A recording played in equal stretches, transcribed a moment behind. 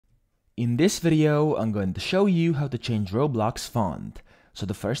In this video, I'm going to show you how to change Roblox font. So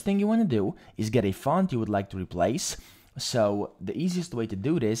the first thing you want to do is get a font you would like to replace. So the easiest way to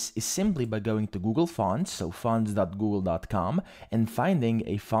do this is simply by going to Google Fonts, so fonts.google.com, and finding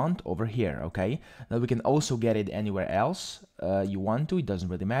a font over here, okay? Now we can also get it anywhere else you want to, it doesn't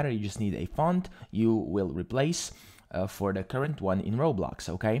really matter, you just need a font you will replace for the current one in Roblox,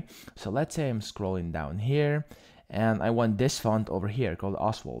 okay? So let's say I'm scrolling down here, and I want this font over here called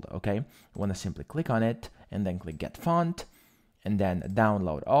Oswald, okay? I want to simply click on it and then click Get Font and then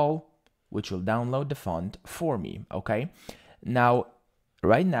Download All, which will download the font for me, okay? Now,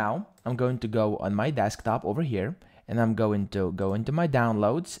 right now, I'm going to go on my desktop over here and I'm going to go into my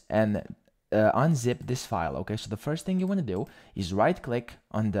downloads and unzip this file, okay? So the first thing you want to do is right click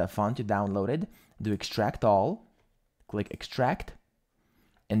on the font you downloaded, do Extract All, click Extract,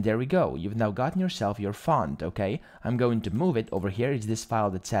 and there we go. You've now gotten yourself your font, okay? I'm going to move it over here. It's this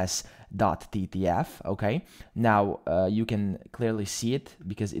file that says .ttf, okay? Now, you can clearly see it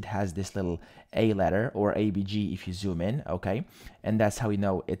because it has this little A letter or ABG if you zoom in, okay? And that's how you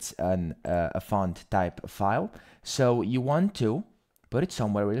know it's a font type file. So you want to put it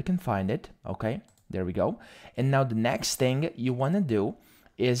somewhere where you can find it, okay? There we go. And now the next thing you want to do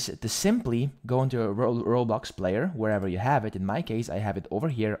is to simply go into a Roblox player, wherever you have it. In my case, I have it over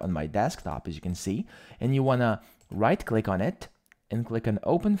here on my desktop, as you can see, and you want to right click on it and click on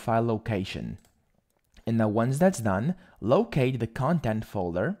Open File Location. And now once that's done, locate the content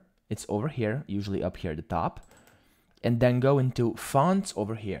folder. It's over here, usually up here at the top, and then go into Fonts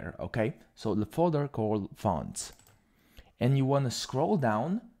over here, okay? So the folder called Fonts. And you want to scroll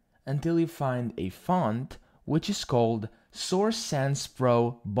down until you find a font which is called Source Sans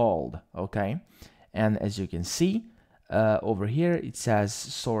Pro Bold, okay? And as you can see over here, it says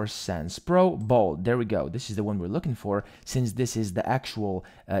Source Sans Pro Bold. There we go. This is the one we're looking for, since this is the actual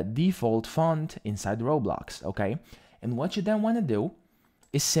default font inside Roblox, okay? And what you then want to do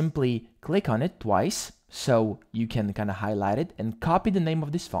is simply click on it twice, so you can kind of highlight it and copy the name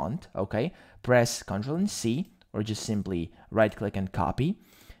of this font, okay? Press Ctrl and C, or just simply right click and copy.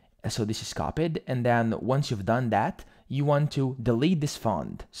 So this is copied, and then once you've done that, you want to delete this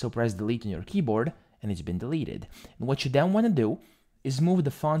font. So press delete on your keyboard and it's been deleted. And what you then want to do is move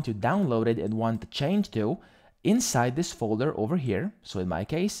the font you downloaded and want to change to inside this folder over here. So in my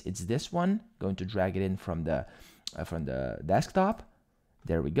case, it's this one. Going to drag it in from the desktop.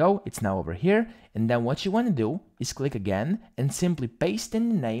 There we go. It's now over here. And then what you want to do is click again and simply paste in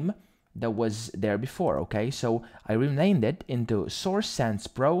the name that was there before, okay? So I renamed it into Source Sans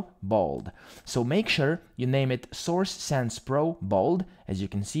Pro Bold. So make sure you name it Source Sans Pro Bold. As you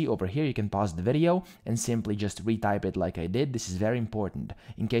can see over here, you can pause the video and simply just retype it like I did. This is very important.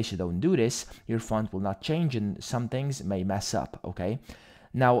 In case you don't do this, your font will not change and some things may mess up, okay?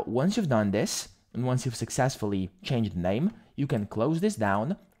 Now, once you've done this, and once you've successfully changed the name, you can close this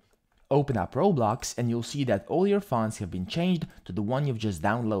down, open up Roblox, and you'll see that all your fonts have been changed to the one you've just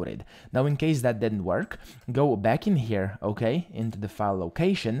downloaded. Now, in case that didn't work, go back in here, okay, into the file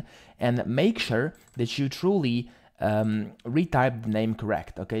location, and make sure that you truly retype the name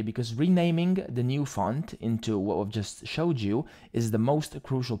correct, okay, because renaming the new font into what I've just showed you is the most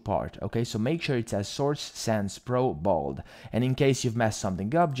crucial part, okay? So make sure it says Source Sans Pro Bold, and in case you've messed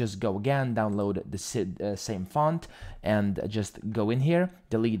something up, just go again, download the same font, and just go in here,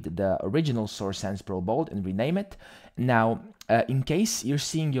 delete the original Source Sans Pro Bold and rename it. Now, in case you're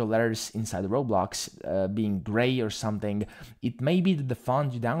seeing your letters inside Roblox being gray or something, it may be that the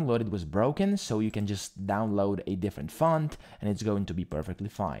font you downloaded was broken, so you can just download a different font and it's going to be perfectly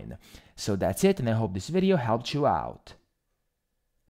fine. So that's it, and I hope this video helped you out.